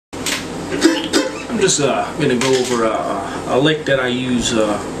just going to go over a lick that I use, or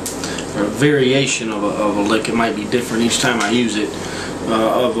a variation of a lick. It might be different each time I use it.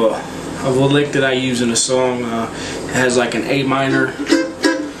 Of a lick that I use in a song. It has like an A minor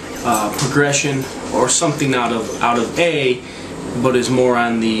progression or something out of A, but is more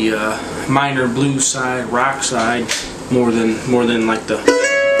on the minor blues side, rock side, more than like the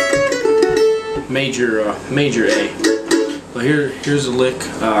major A. But here's a lick.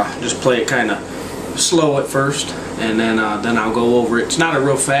 Just play it kind of slow at first, and then I'll go over it. It's not a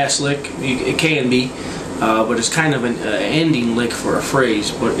real fast lick. It can be, but it's kind of an ending lick for a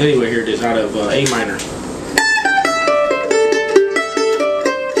phrase. But anyway, here it is out of A minor.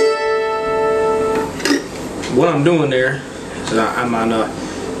 What I'm doing there is I'm on the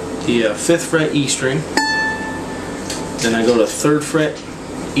 5th fret E string, then I go to 3rd fret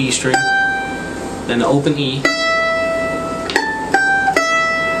E string, then the open E,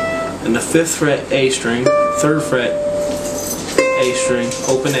 and the 5th fret A string, 3rd fret A string,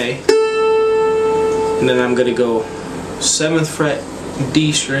 open A, and then I'm going to go 7th fret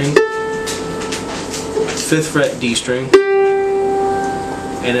D string, 5th fret D string,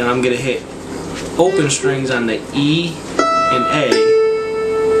 and then I'm going to hit open strings on the E and A,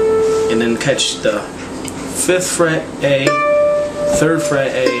 and then catch the 5th fret A, 3rd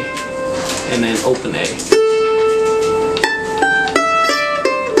fret A, and then open A.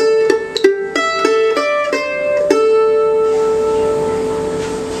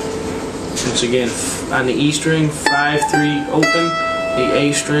 Once again, on the E string, 5-3 open, the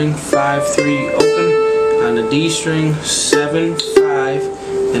A string, 5-3 open, on the D string,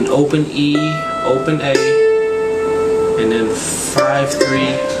 7-5, then open E, open A, and then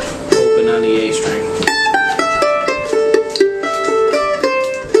 5-3 open on the A string.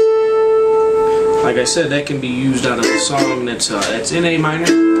 Like I said, that can be used out of a song that's in A minor,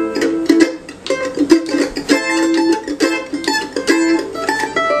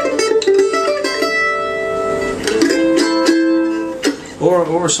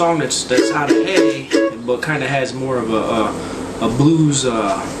 or a song that's out of A but kind of has more of a blues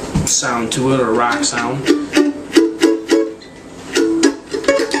sound to it, or a rock sound.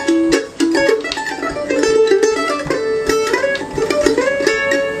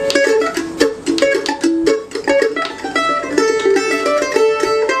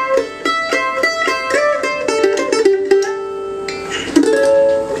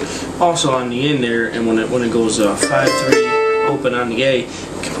 Also on the end there, and when it goes 5-3 open on the A, you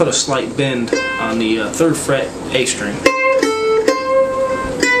can put a slight bend on the 3rd fret A string.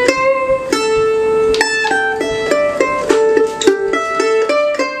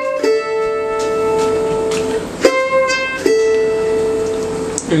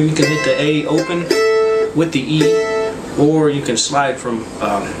 And you can hit the A open with the E, or you can slide from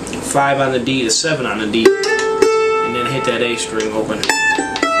 5 on the D to 7 on the D, and then hit that A string open.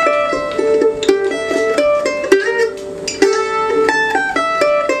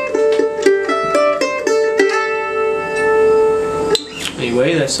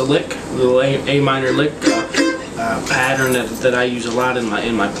 Anyway, that's the lick, a little A minor lick pattern that I use a lot in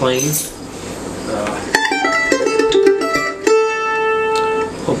my playing.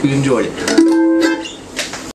 Hope you enjoyed it.